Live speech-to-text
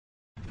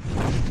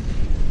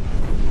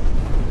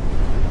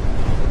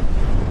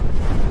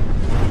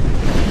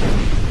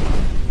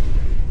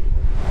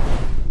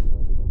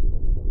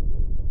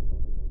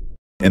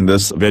In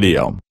this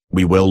video,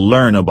 we will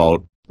learn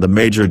about the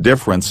major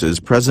differences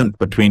present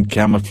between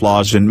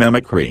camouflage and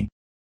mimicry.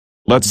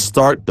 Let's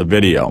start the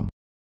video.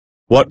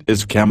 What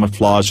is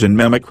camouflage and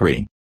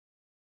mimicry?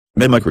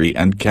 Mimicry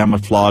and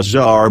camouflage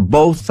are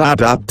both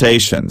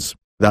adaptations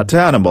that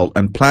animal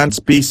and plant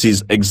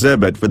species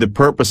exhibit for the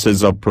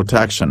purposes of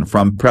protection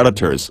from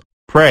predators,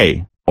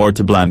 prey, or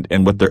to blend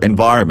in with their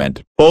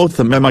environment. Both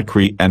the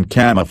mimicry and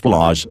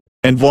camouflage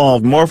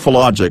involve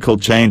morphological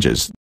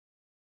changes.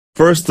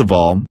 First of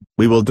all,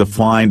 we will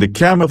define the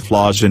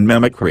camouflage and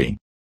mimicry.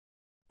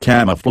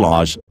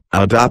 Camouflage,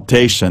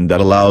 adaptation that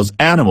allows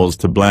animals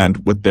to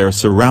blend with their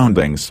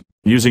surroundings,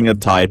 using a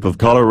type of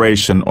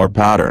coloration or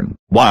pattern,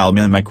 while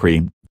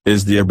mimicry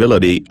is the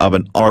ability of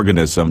an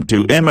organism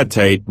to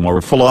imitate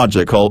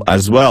morphological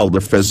as well the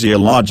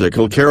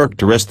physiological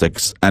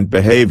characteristics and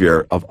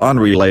behavior of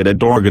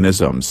unrelated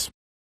organisms.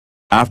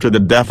 After the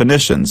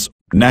definitions,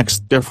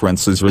 next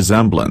difference is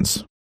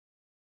resemblance.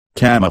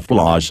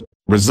 Camouflage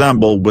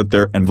resemble with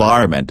their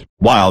environment,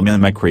 while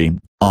mimicry,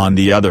 on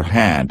the other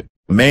hand,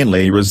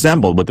 mainly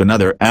resemble with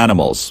another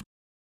animals.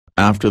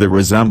 After the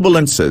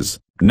resemblances,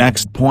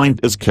 next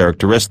point is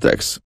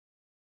characteristics.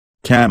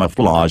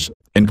 Camouflage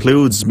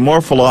includes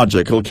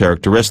morphological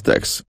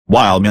characteristics,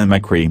 while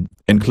mimicry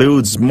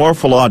includes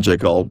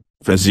morphological,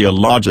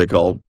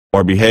 physiological,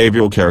 or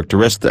behavioral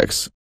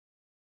characteristics.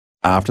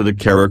 After the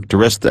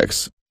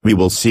characteristics, we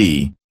will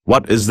see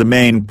what is the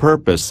main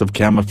purpose of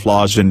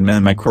camouflage and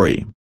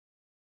mimicry.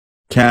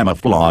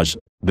 Camouflage,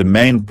 the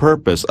main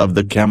purpose of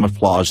the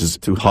camouflage is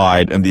to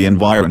hide in the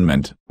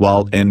environment,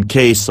 while in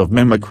case of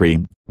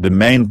mimicry, the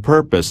main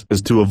purpose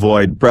is to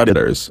avoid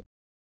predators.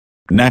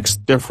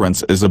 Next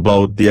difference is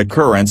about the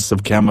occurrence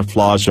of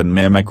camouflage and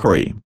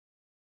mimicry.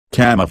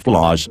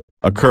 Camouflage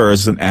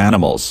occurs in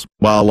animals,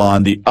 while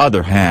on the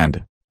other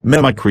hand,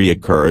 mimicry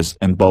occurs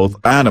in both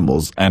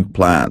animals and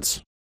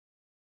plants.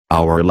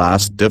 Our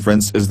last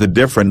difference is the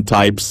different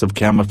types of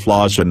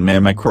camouflage and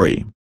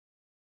mimicry.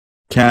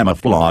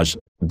 Camouflage,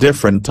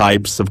 different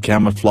types of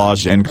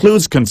camouflage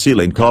includes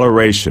concealing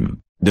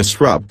coloration,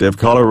 disruptive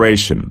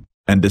coloration,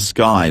 and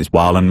disguise,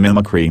 while in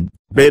mimicry,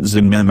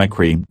 Bayesian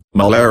mimicry,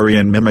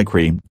 Mullerian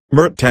mimicry,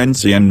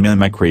 Mertensian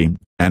mimicry,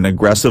 and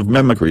aggressive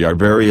mimicry are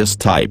various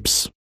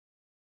types.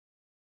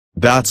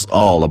 That's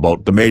all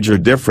about the major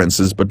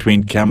differences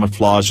between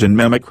camouflage and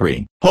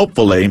mimicry.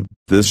 Hopefully,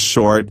 this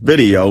short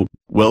video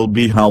will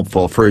be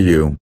helpful for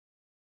you.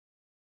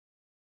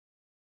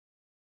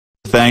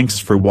 Thanks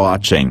for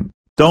watching.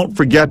 Don't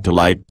forget to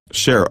like,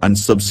 share and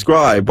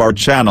subscribe our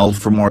channel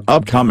for more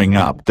upcoming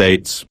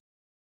updates.